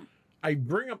 Yeah. I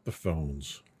bring up the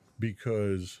phones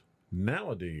because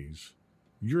nowadays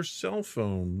your cell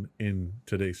phone in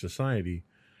today's society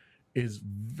is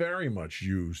very much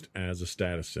used as a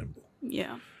status symbol.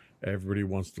 Yeah. Everybody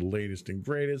wants the latest and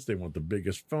greatest. They want the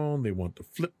biggest phone. They want the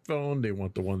flip phone. They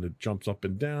want the one that jumps up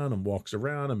and down and walks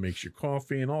around and makes you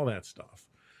coffee and all that stuff.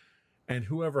 And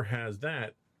whoever has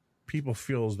that, people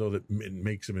feel as though that it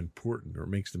makes them important or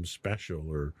makes them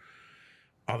special, or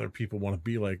other people want to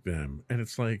be like them. And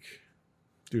it's like,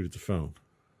 dude, it's a phone.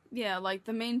 Yeah,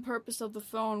 the main purpose of the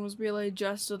phone was really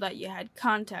just so that you had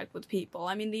contact with people.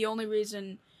 I mean,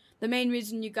 the main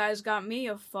reason you guys got me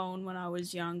a phone when I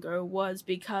was younger was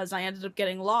because I ended up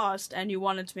getting lost and you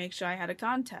wanted to make sure I had a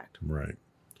contact. Right.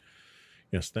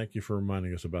 Yes, thank you for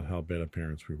reminding us about how bad of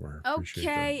parents we were.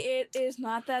 Okay, it is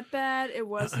not that bad. It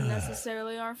wasn't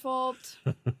necessarily our fault.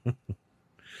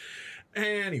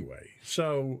 Anyway,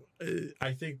 so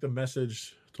I think the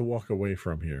message to walk away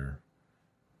from here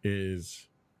is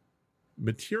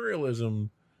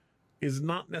materialism is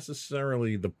not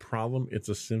necessarily the problem. It's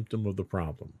a symptom of the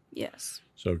problem. Yes.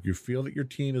 So if you feel that your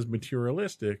teen is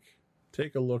materialistic,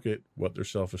 Take a look at what their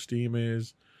self-esteem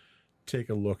is. Take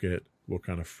a look at what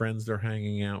kind of friends they're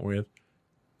hanging out with.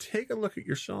 Take a look at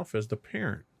yourself as the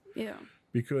parent. Yeah.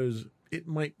 Because it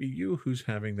might be you who's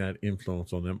having that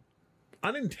influence on them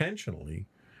unintentionally,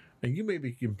 and you may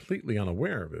be completely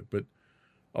unaware of it, but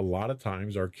a lot of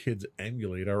times our kids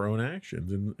emulate our own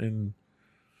actions, and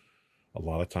a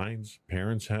lot of times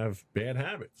parents have bad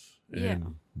habits,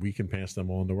 and we can pass them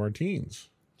on to our teens.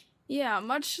 Yeah,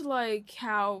 much like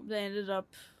how they ended up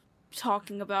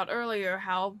talking about earlier,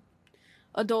 how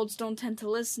adults don't tend to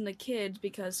listen to kids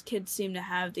because kids seem to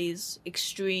have these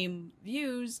extreme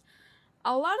views.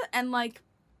 And like,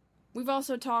 we've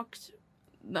also talked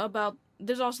about,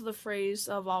 there's also the phrase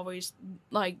of always,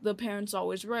 like, the parent's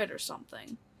always right or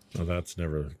something. Well, that's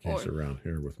never the case around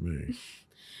here with me.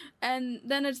 And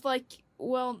then it's like,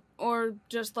 well, or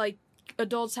just like,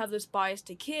 adults have this bias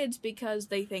to kids because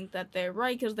they think that they're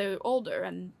right because they're older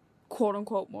and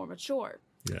quote-unquote more mature.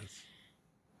 Yes.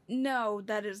 No,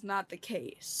 that is not the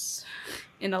case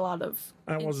in a lot of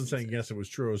I wasn't instances. saying yes, it was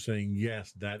true. I was saying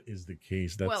yes, that is the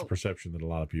case. That's the perception that a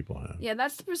lot of people have. Yeah,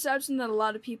 that's the perception that a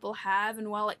lot of people have, and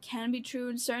while it can be true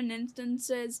in certain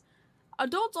instances,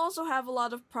 adults also have a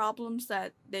lot of problems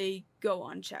that they go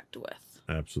unchecked with.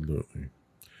 Absolutely.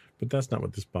 But that's not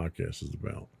what this podcast is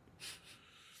about.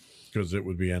 Because it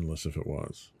would be endless if it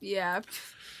was. Yeah.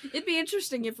 It'd be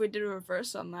interesting if we did a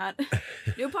reverse on that.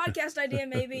 New podcast idea,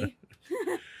 maybe.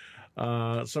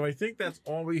 So I think that's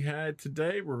all we had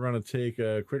today. We're going to take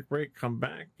a quick break, come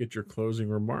back, get your closing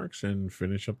remarks, and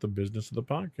finish up the business of the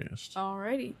podcast.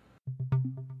 Alrighty.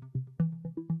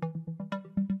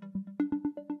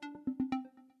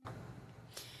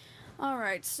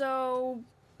 Alright, so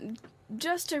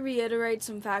just to reiterate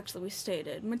some facts that we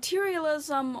stated,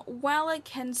 materialism, while it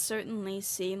can certainly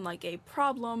seem like a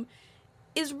problem,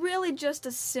 is really just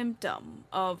a symptom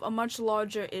of a much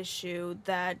larger issue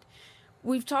that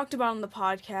we've talked about on the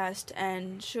podcast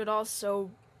and should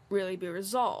also really be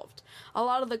resolved. A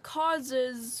lot of the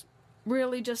causes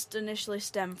really just initially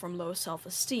stem from low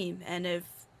self-esteem, and if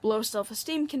low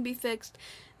self-esteem can be fixed,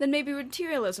 then maybe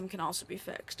materialism can also be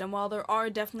fixed. And while there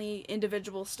are definitely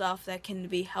individual stuff that can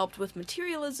be helped with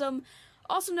materialism,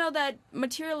 also know that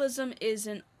materialism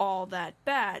isn't all that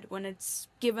bad. When it's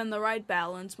given the right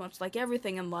balance, much like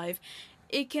everything in life,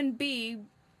 it can be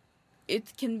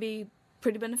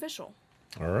pretty beneficial.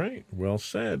 All right. Well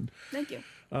said. Thank you.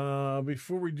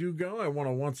 Before we do go, I want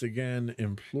to once again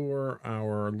implore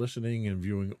our listening and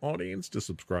viewing audience to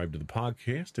subscribe to the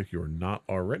podcast if you're not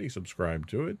already subscribed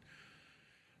to it.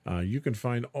 You can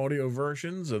find audio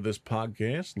versions of this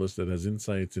podcast listed as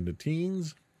Insights into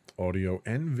Teens. Audio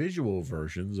and visual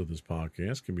versions of this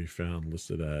podcast can be found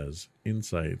listed as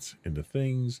Insights into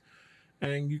Things.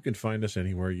 And you can find us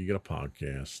anywhere you get a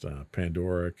podcast.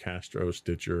 Pandora, Castro,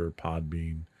 Stitcher,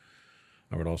 Podbean.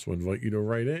 I would also invite you to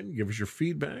write in, give us your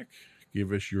feedback,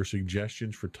 give us your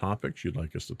suggestions for topics you'd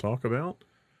like us to talk about.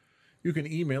 You can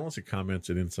email us at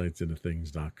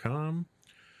comments@insightsintothings.com.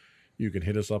 You can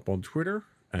hit us up on Twitter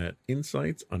at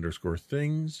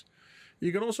insights_things.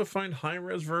 You can also find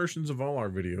high-res versions of all our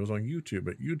videos on YouTube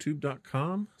at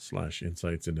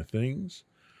youtube.com/insightsintothings.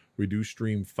 We do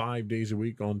stream 5 days a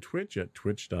week on Twitch at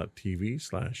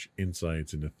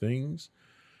twitch.tv/insightsintothings.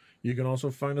 You can also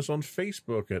find us on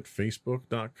Facebook at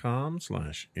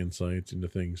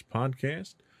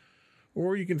facebook.com/insightsintothingspodcast.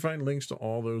 Or you can find links to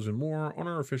all those and more on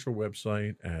our official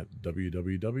website at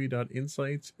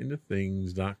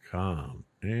www.insightsintothings.com.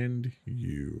 And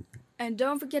you. And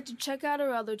don't forget to check out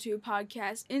our other two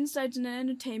podcasts, Insights into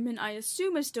Entertainment, I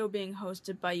assume is still being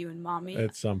hosted by you and Mommy.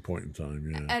 At some point in time,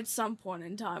 yeah. At some point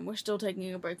in time. We're still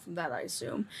taking a break from that, I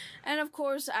assume. And of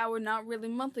course, our Not Really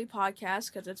Monthly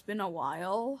podcast, because it's been a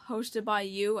while, hosted by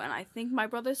you and I think my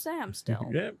brother Sam still.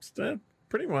 Yep,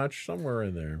 pretty much somewhere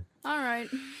in there. All right.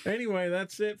 Anyway,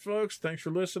 that's it, folks. Thanks for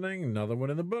listening. Another one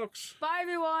in the books. Bye,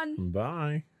 everyone.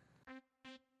 Bye.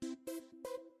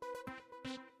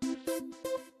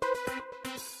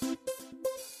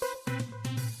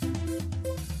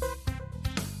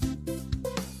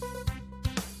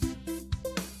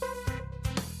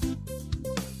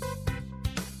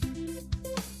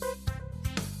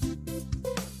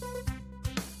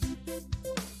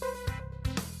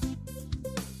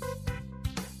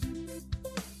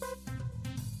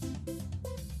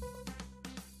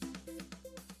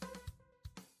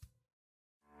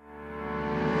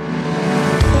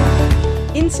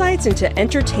 Insights into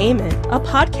Entertainment, a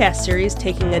podcast series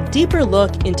taking a deeper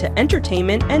look into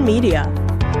entertainment and media.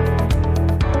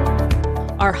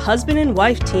 Our husband and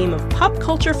wife team of pop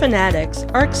culture fanatics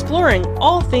are exploring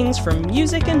all things from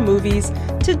music and movies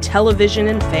to television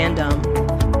and fandom.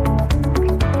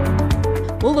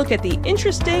 look at the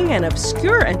interesting and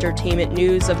obscure entertainment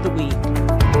news of the week.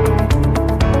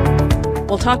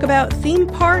 We'll talk about theme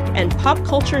park and pop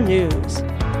culture news.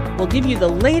 We'll give you the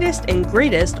latest and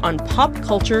greatest on pop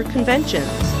culture conventions.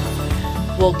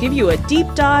 We'll give you a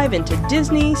deep dive into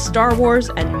Disney, Star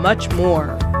Wars, and much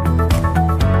more.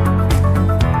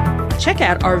 Check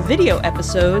out our video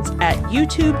episodes at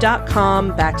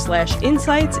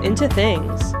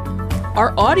youtube.com/insightsintothings.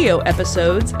 Our audio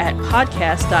episodes at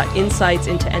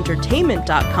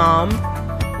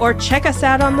podcast.insightsintoentertainment.com, or check us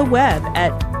out on the web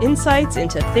at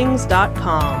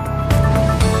insightsintothings.com.